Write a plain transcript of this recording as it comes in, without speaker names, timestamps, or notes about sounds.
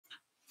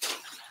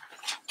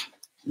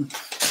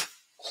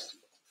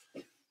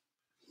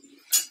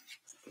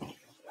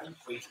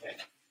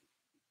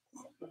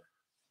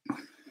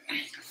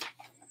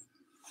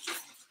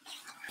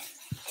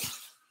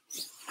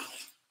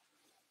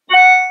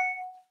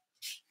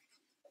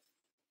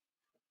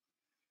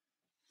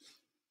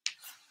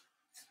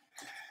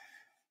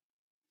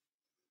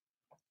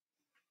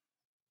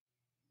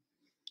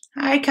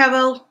Hi,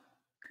 Carol.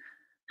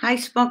 Hi,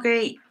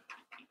 Smoggy.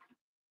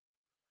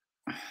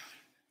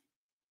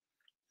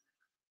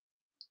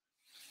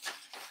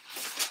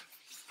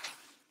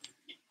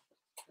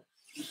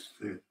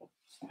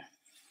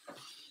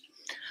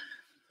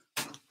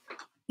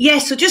 Yeah,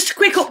 so just a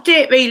quick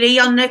update really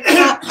on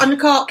the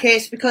court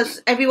case,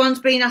 because everyone's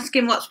been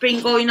asking what's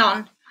been going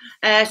on.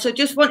 So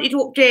just wanted to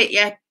update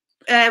you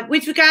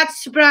with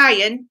regards to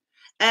Brian.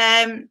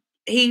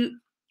 He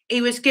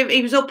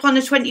was up on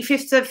the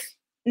 25th of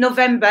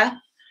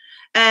November.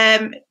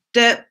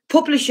 The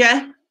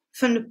publisher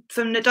from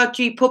the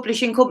dodgy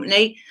publishing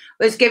company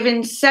was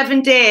given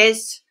 7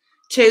 days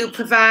to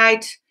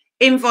provide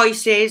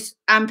invoices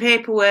and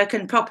paperwork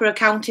and proper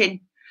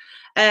accounting,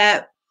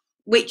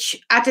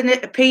 which had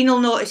a penal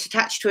notice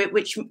attached to it,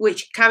 which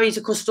carries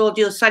a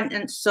custodial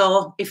sentence.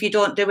 So if you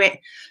don't do it,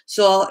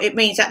 so it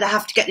means that they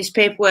have to get this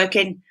paperwork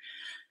in.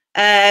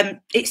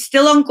 It's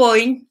still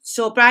ongoing,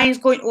 so Brian's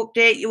going to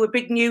update you with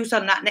big news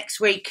on that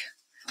next week.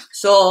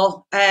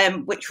 So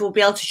which we'll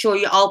be able to show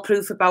you all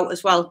proof about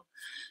as well.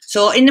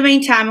 So in the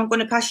meantime, I'm going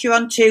to pass you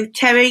on to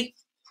Terry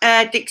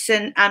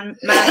Dixon and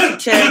Martin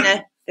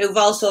Turner, who've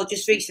also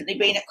just recently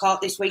been at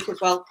court this week as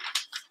well.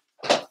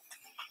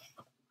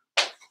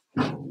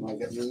 Am I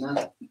getting in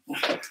there?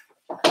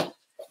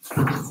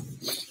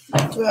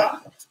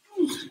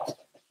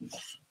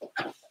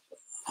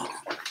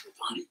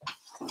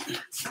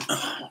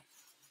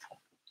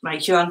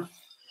 Right, John.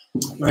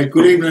 Right,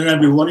 good evening,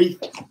 everybody.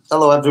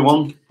 Hello,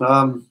 everyone.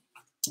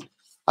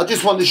 I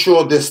just want to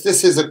show this.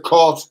 This is a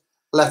court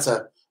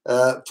letter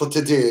for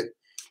today.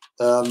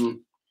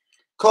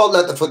 Court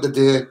letter for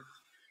today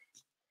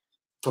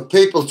for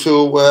people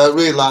to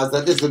realise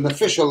that this is an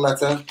official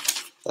letter.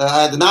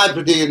 I had an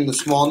Iberdeen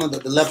this morning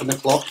at 11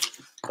 o'clock.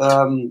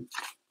 The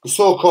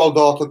so-called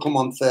author come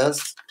on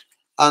first,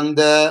 and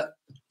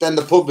then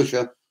the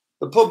publisher.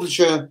 The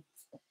publisher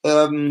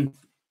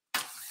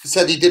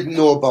said he didn't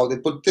know about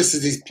it, but this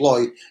is his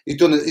ploy. He's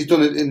done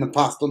it in the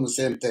past, done the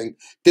same thing.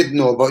 Didn't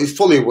know about it. He's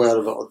fully aware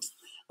of it.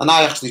 And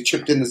I actually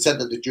chipped in and said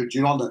to the judge,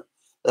 Your Honour,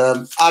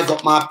 I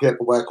got my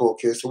paperwork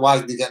okay, so why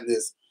isn't he getting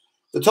this?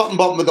 The top and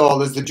bottom of it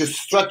all is they're just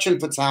stretching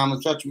for time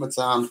and stretching for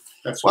time.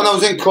 That's when right. I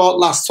was in court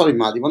last, sorry,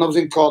 Maddie, when I was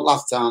in court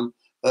last time,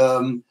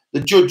 the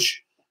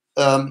judge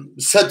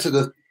said to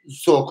the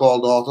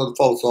so-called author, the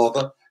false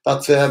author,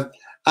 that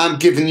I'm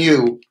giving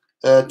you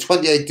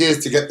 28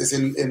 days to get this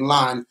in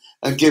line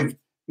and give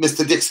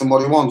Mr. Dixon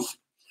what he wants,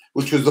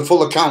 which was the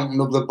full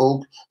accounting of the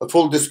book, a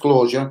full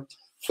disclosure.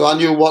 So I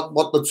knew what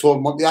they told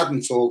and what they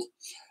hadn't told.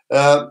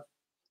 The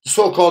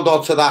so-called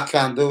author said, I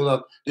can't do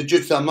that. The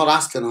judge said, I'm not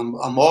asking,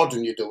 I'm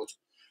ordering you to do it.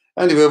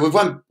 Anyway,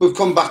 we've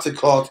come back to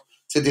court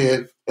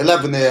today,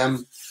 11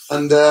 a.m.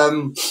 and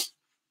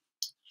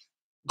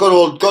got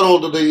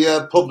hold of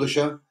the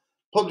publisher.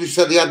 Publisher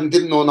said he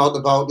didn't know nothing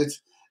about it,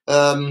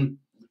 and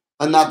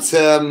that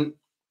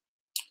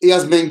he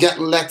has been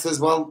getting letters.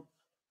 Well,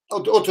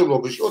 utter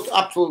rubbish,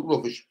 absolute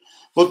rubbish.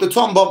 But the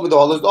top and bottom of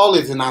it all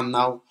is in hand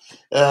now.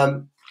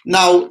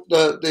 Now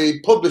the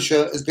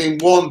publisher has been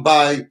warned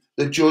by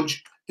the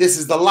judge. This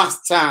is the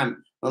last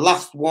time, the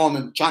last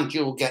warning chance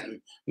you're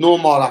getting. No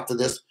more after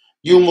this.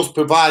 You must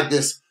provide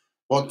this,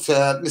 what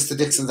Mr.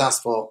 Dixon's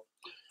asked for.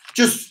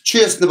 Just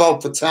chasing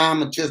about for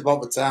time and chasing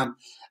about for time.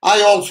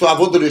 I also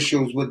have other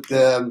issues with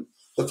the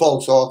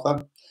false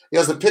author. He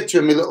has a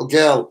picture of my little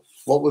girl,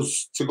 what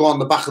was to go on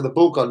the back of the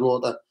book I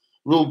wrote her.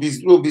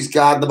 Ruby's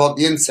garden, about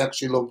the insects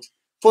she loved.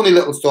 Funny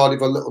little story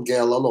for a little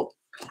girl I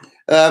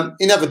love.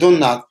 He never done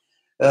that.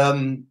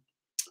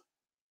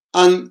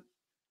 And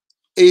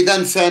he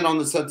then turned on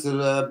and said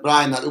to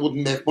Brian that it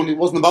wouldn't make money. It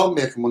wasn't about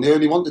making money. He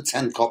only wanted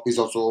 10 copies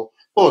or so.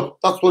 But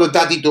that's what a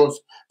daddy does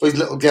for his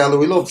little girl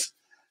who he loves.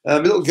 My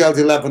little girl's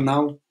 11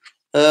 now.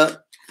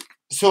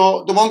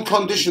 So the one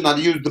condition that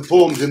he used the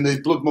poems in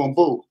the Blood Moon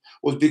book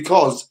was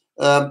because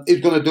he's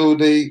going to do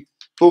the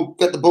book,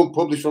 get the book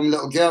published from a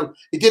little girl.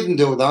 He didn't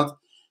do that.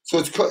 So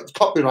it's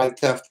copyright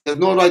theft. There's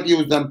no right to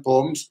use them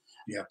poems.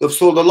 Yeah. They've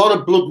sold a lot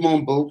of Blood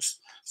Moon books.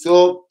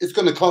 So it's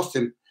going to cost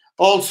him.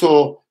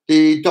 Also,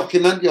 the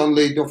documentary on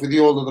Lee Duffy, The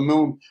Old of the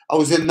Moon, I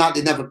was in that.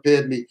 They never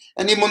paid me.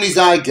 Any monies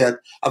I get,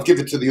 I've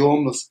given to the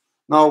homeless.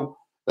 Now,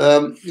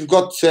 you've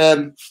got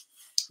the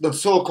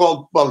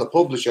so-called, well, the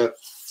publisher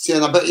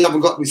saying, I bet you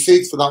haven't got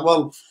receipts for that.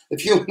 Well,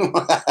 if you know,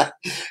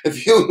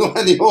 if you know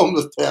any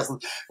homeless person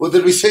with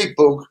a receipt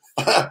book,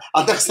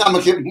 and next time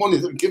I give money,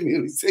 they'll give me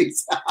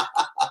receipts.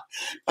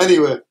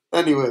 Anyway.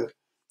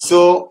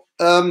 So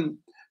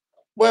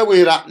where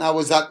we're at now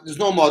is that there's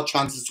no more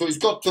chances. So he's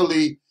got till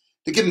they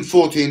give him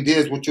 14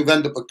 days, which will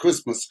end up at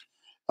Christmas.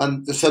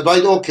 And they said,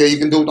 right, okay, you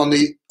can do it on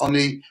the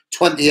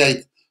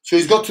 28th. So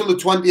he's got till the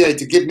 28th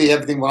to give me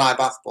everything what I've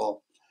asked for.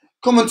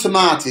 coming to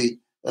Marty,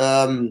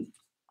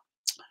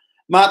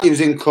 Marty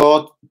was in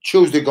court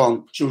Tuesday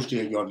gone.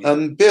 Tuesday gone. Yeah.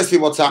 And basically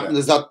what's happened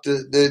is that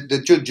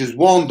the judges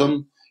warned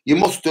him, you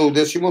must do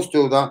this, you must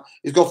do that.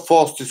 He's got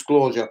forced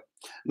disclosure.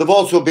 They've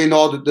also been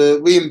ordered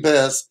to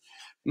reimburse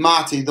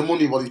Marty the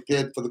money what he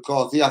paid for the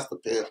court. He has to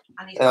pay.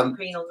 And he's got a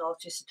penal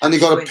notice. And he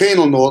got a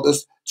penal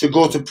notice to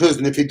go to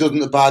prison if he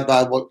doesn't abide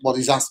by what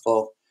he's asked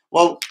for.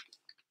 Well,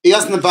 he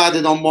hasn't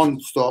abided on one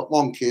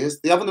case.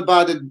 They haven't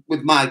abided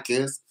with my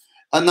case.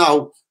 And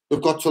now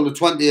they've got till the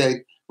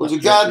 28th. But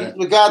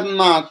regarding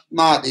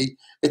Marty,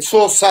 it's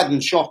so sad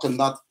and shocking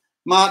that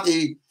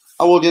Marty,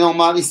 how old you know,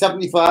 Marty?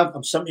 75?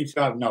 I'm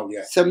 75 now,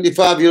 yeah.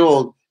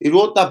 75-year-old. He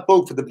wrote that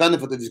book for the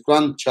benefit of his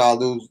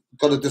grandchild who's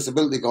got a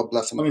disability, God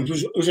bless him. I mean,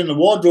 it was in the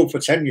wardrobe for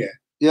 10 years.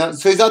 Yeah,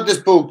 so he's had this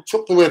book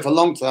tucked away for a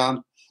long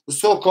time. The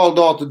so-called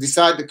author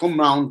decided to come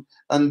round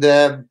and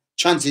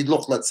chance he'd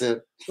luck, let's say.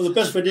 Well, the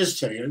best bit is,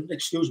 Terry,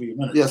 excuse me a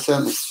minute. Yes,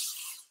 certainly.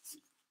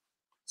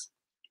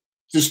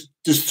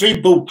 There's 3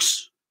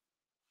 books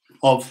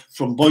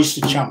from Boys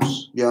to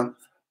Champs. Yeah.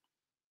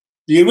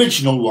 The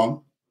original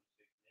one,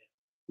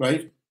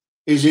 right,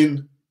 is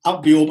in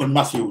Abbey Open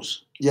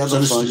Matthews. Yeah,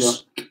 that's right, yeah.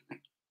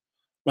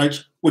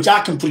 Right, which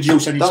I can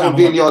produce any time. That would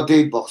be in your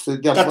deed box.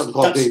 That's what they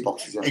call deed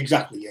boxes, yeah.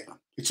 Exactly, yeah.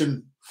 It's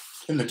in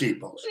the deed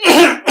box.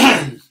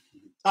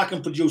 I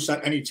can produce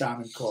that any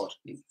time in court.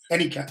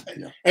 Any time.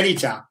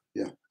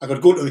 Yeah. I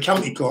could go to the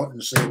county court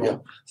and say,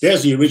 well,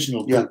 there's the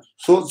original book. Yeah.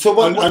 So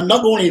what, and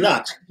not only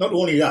that,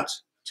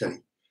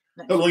 Terry,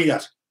 not only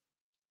that,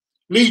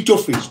 Lee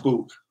Duffy's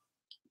book,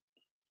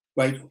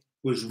 right,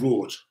 was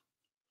wrote.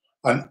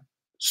 And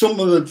some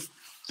of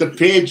the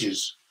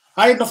pages,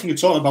 I had nothing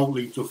at all about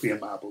Lee Duffy in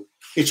my book.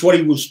 It's what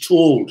he was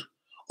told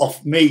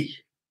of me,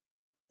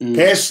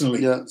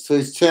 personally. Yeah, so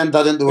he's turned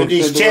that into a chapter.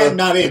 He's turned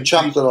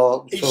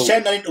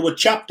that into a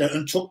chapter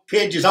and took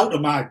pages out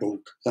of my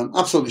book.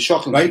 Absolutely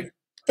shocking. Right?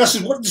 That's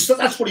what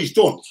he's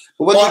done.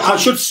 But I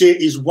should say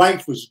his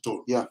wife was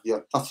done. Yeah,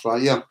 that's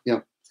right, yeah.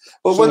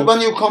 But so,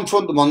 when you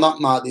confront him on that,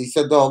 Marty, he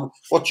said, "Oh,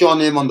 what's your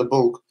name on the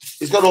book?"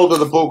 He's got hold of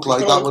the book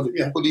like that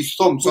with his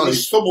thumb,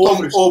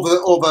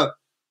 over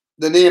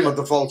the name of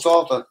the false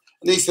author.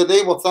 And he said,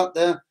 "Hey, what's that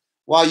there?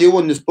 Why are you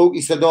on this book?"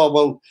 He said, "Oh,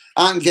 well,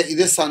 I can get you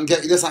this, I can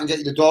get you this, I can get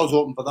you the doors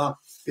open for that."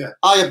 Yeah.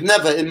 I have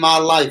never in my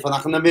life, and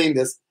I can mean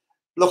this,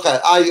 look,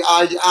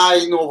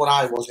 I know what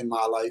I was in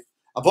my life.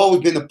 I've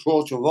always been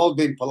approachable, I've always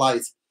been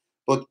polite,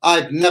 but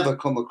I've never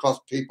come across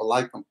people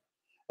like them.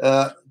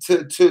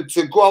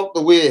 To go out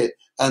the way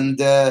and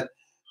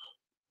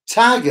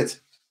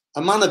target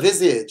a man of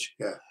his age,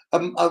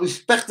 a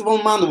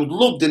respectable man who was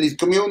loved in his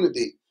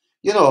community,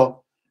 you know.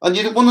 And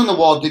you won an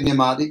award, didn't you,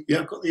 Marty?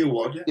 Yeah, I got the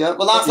award, yeah. Yeah,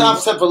 well, I've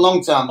said for a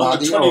long time,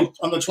 Marty. On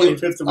the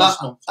 25th of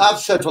this month. I've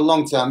said for a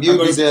long time,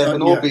 you deserve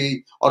an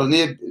OB or an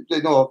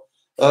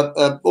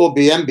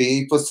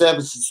OBMB for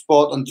service and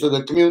support and to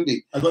the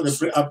community. I got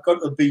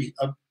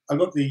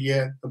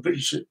the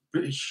British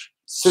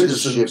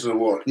Citizens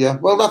Award. Yeah,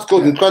 well, that's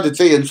good and credit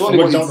to you. And it's only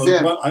what you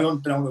did. I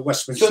went down to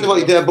Westminster. It's only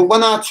what you did. But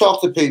when I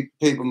talk to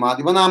people,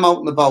 Marty, when I'm out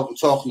and about and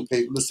talking to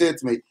people, they say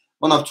to me,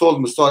 when I've told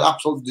them a story,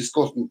 absolutely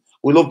disgusting.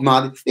 We love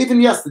Marty. Even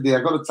yesterday,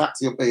 I got a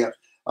taxi up here,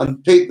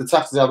 and Pete, the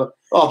taxi driver,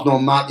 I've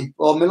known Marty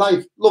all my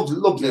life.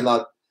 Lovely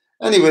lad.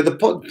 Anyway, the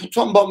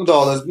top and bottom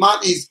dollar is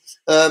Marty's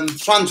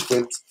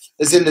transcript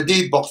is in the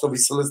deed box of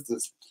his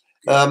solicitors.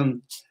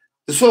 The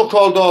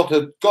so-called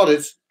author got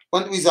it,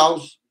 went to his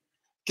house,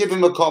 give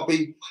him a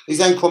copy. He's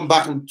then come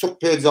back and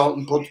took pages out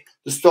and put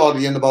the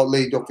story in about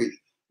Lee Duffy.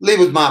 Lee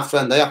was my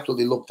friend. I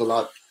absolutely loved the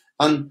lad.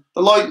 And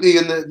the loyalty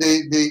and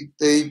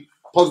the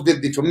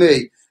positivity for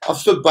me, I've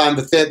stood by him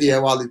for 30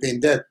 years while he's been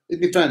dead. He's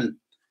my friend.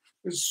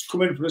 He's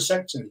come in for a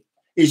second.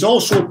 He's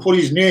also put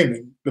his name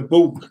in the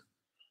book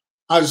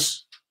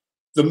as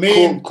the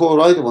main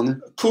co-writer,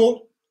 wasn't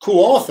he?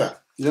 Co-author.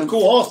 Yeah.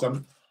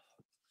 Co-author,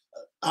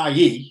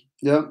 i.e.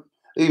 Yeah.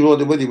 He wrote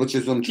it with you, which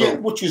is untrue. Yeah,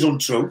 which is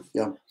untrue.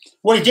 Yeah.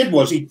 What he did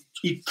was he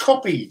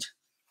copied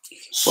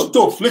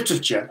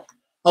literature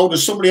out of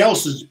somebody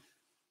else's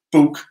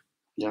book.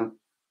 Yeah.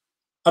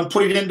 And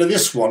put it into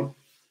this one.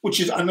 Which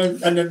is, and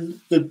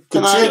then the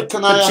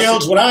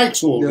tales what I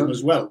told him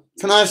as well.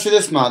 Can I ask you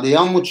this, Marty?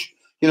 How much,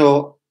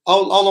 how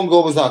long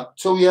ago was that?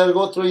 2 years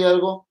ago, 3 years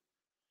ago?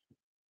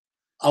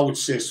 I would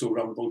say so,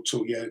 around about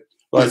 2 years.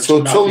 Right,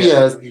 so 2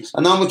 years.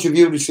 And how much have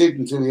you received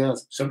in 2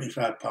 years?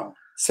 £75.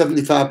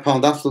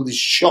 £75, absolutely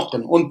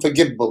shocking,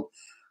 unforgivable.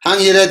 Hang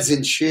your heads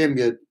in shame,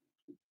 you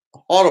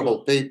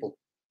horrible people.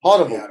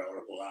 Horrible. Yeah,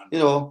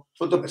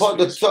 horrible, but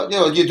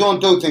you don't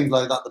do things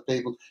like that to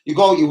people. You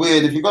go out your way,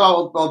 and if you go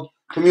out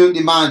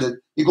community minded,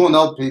 you go and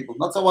help people.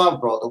 That's how I've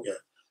brought up. Yeah.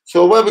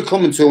 So where we're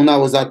coming to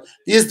now is that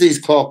there's these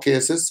court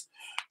cases.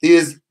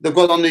 They've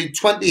got on the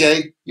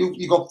 28th.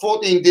 You got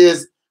 14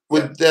 days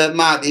with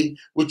Marty,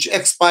 which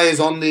expires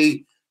on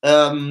the.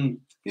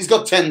 He's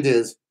got 10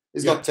 days.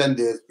 He's got 10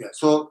 days. Yeah.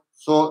 So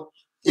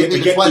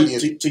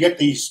to get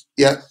these.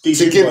 Yeah. These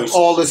to invoices. give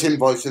all this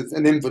invoices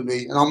and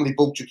inventory and how many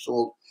books you've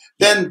sold.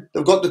 Then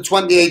they've got the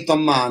 28th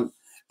on man,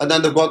 and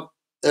then they've got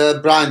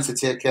Brian to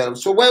take care of.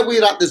 So where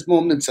we're at this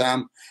moment in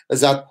time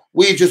is that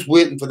we're just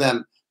waiting for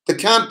them. They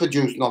can't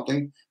produce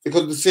nothing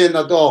because they're saying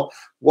that, oh,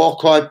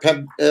 Warcry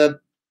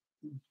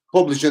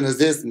publishing is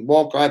this and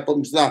Warcry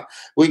publishing that.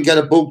 We can get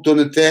a book done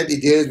in 30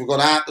 days. We've got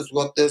artists,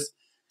 we've got this.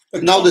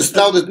 Now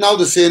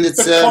they're saying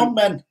it's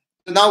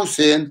they're now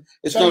saying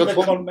it's not a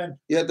company.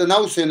 Yeah, they're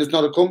now saying it's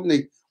not a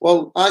company.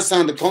 Well, I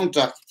signed a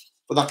contract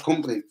for that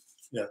company.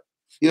 Yeah.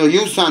 You know,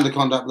 you signed a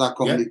contract for that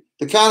company. Yeah.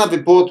 They can't have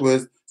it both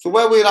ways. So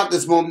where we're at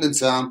this moment in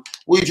time,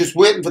 we're just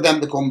waiting for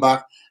them to come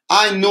back.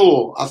 I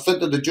know, I said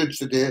to the judge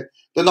today,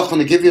 they're not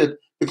going to give you it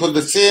because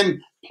the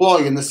same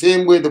ploy and the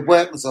same way they've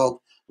worked themselves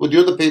with the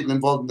other people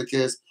involved in the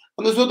case.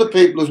 And there's other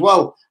people as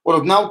well who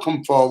have now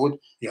come forward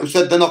who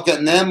said they're not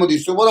getting their money.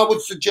 So what I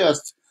would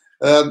suggest,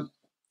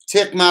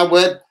 take my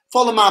word,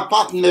 follow my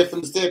path and make the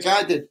mistake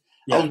I did.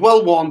 Yeah. I was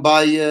well warned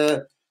by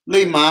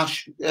Lee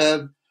Marsh,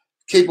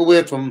 keep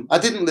away from him. I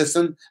didn't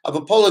listen. I've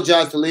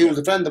apologised to Lee, who was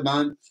a friend of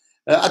mine.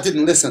 I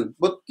didn't listen.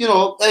 But, you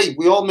know, hey,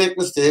 we all make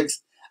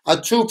mistakes. I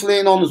truthfully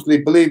and honestly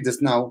believe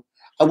this now.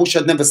 I wish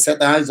I'd never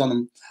set eyes on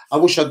him. I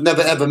wish I'd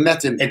never, ever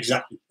met him.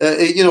 Exactly.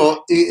 You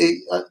know,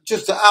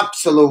 just the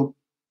absolute...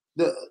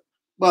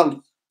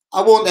 well,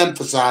 I won't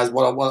emphasise I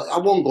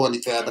won't go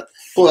any further.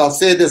 But I'll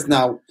say this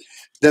now.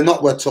 They're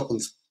not worth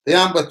tuppence. They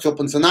aren't worth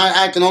tuppence. And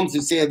I can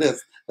honestly say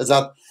this, is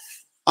that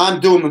I'm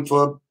doing them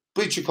for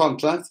breach of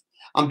contract.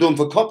 I'm doing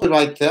for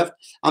copyright theft.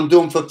 I'm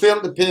doing for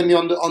failing to pay me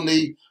on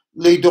the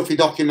Lee Duffy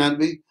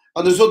documentary.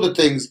 And there's other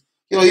things.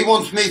 You know, he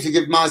wants me to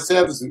give my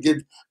service and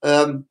give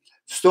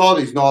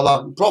stories and all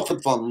that and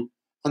profit from them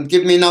and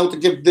give me now to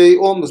give the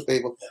homeless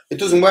people. It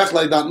doesn't work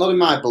like that, not in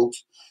my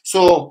books.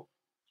 So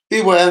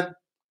beware.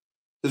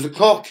 There's a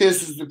court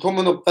case that's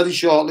coming up very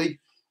shortly.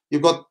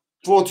 You've got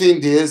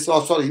 18 days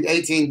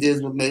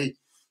with me,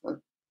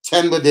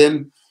 10 with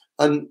him,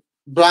 and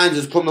Brian's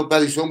is coming up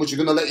very soon, which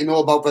you're going to let you know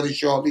about very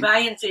shortly.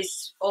 Brian's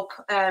is up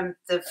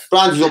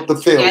Brian's is up the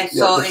field. Yeah,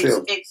 so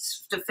the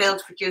it's the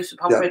field producer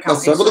property. Yeah,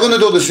 that's right. But they're going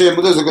to do the same.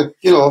 But there's a good,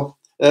 you know,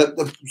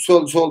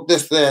 sold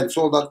this there and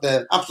sold that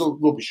there. Absolute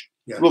rubbish.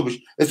 Yeah. Rubbish.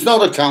 It's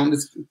not a count.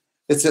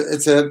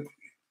 It's an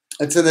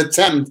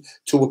attempt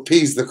to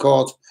appease the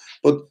court.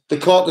 But the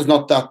court is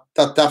not that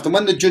daft. And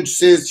when the judge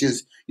says to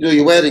you know,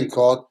 you were in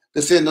court,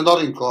 they're saying they're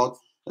not in court.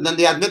 And then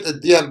they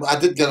admitted, yeah, I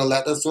did get a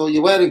letter, so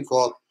you were in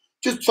court.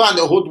 Just trying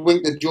to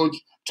hoodwink the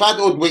judge, trying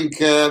to hoodwink...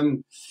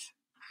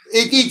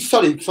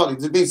 sorry,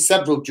 there's been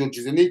several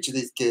judges in each of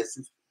these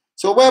cases.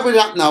 So where we're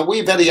at now,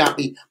 we're very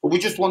happy. But we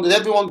just wanted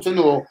everyone to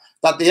know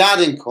that they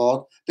are in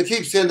court. They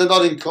keep saying they're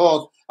not in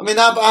court. I mean,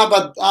 I've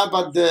had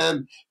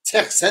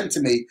text sent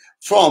to me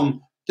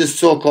from this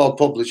so-called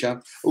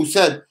publisher who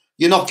said,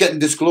 you're not getting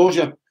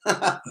disclosure. We've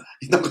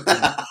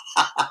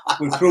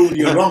proven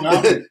you wrong,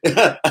 haven't we?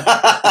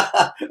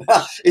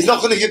 He's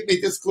not going to give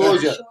me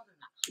disclosure.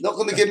 Not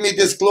going to give me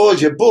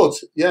disclosure, but,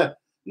 yeah,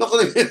 not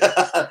going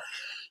to...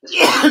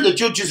 The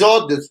judge has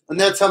ordered, and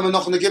they're telling me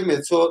not going to give me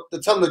it. So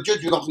they're telling the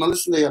judge we're not going to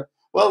listen to you.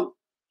 Well,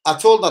 I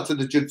told that to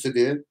the judge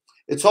today.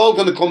 It's all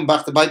going to come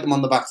back to bite them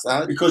on the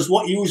backside. Because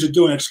what you are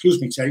doing,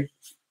 excuse me, Tate,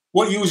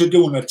 what you are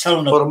doing are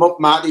telling them... Put them up,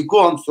 Marty. Go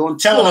on, son.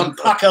 Telling them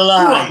a pack of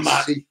lies. Go on,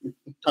 Marty.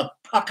 A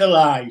pack of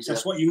lies.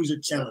 That's what you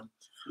are telling.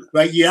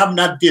 Right? You haven't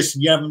had this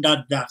and you haven't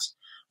had that.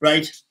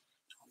 Right?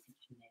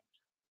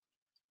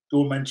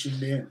 Don't mention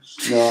names.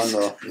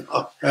 No.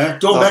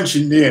 Don't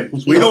mention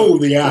names. We know who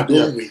they are,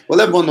 don't we?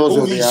 Well, everyone knows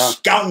who they are.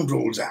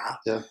 Scoundrels are.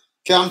 Yeah.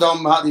 Calm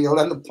down, Matty. You'll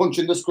end up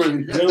punching the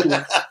screen. I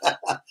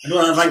know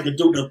I like to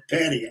do the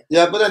petty.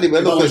 Yeah, but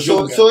anyway, look.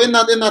 So in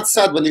that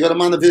sad when you got a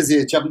man of his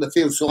age having to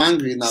feel so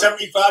angry now.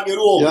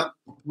 75-year-old. Yeah.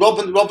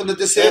 Robbing the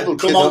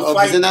disabled kid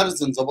of his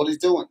inheritance of what he's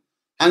doing.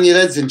 Hang your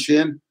heads in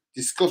shame.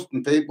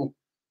 Disgusting people.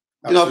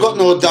 Absolutely. You know, I've got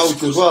no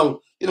doubt as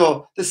well. You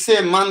know, the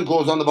same man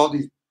goes on about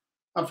these.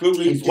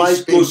 Absolutely. His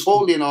wife being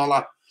poorly and all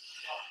that.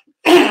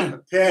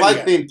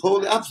 Wife being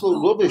poorly,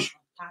 absolute rubbish.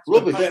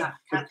 Rubbish.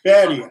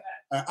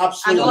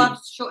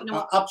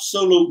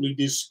 Absolutely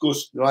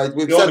disgusting. Right,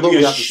 we've you said ought to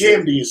be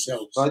ashamed of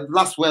yourselves. Right,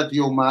 last word to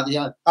you, Marty.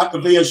 Yeah. Have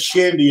to be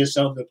ashamed of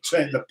yourself, the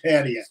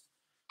pair of you.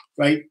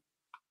 Right?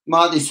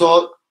 Marty,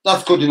 so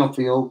that's good enough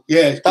for you.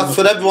 Yeah. That's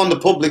for everyone, the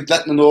public,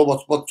 letting them know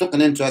what's took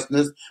an interest in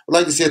this. I'd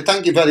like to say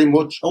thank you very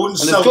much. And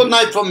it's good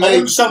night from me. I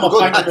wouldn't sell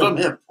good night from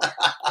him.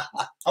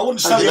 I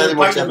wouldn't sell you very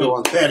much,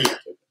 everyone.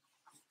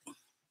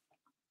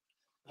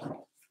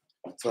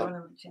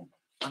 So,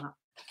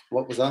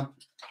 what was that?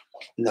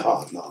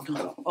 No.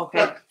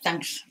 Okay,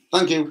 thanks.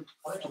 Thank you.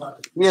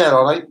 Yeah,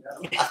 all right.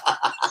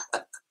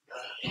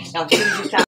 Now,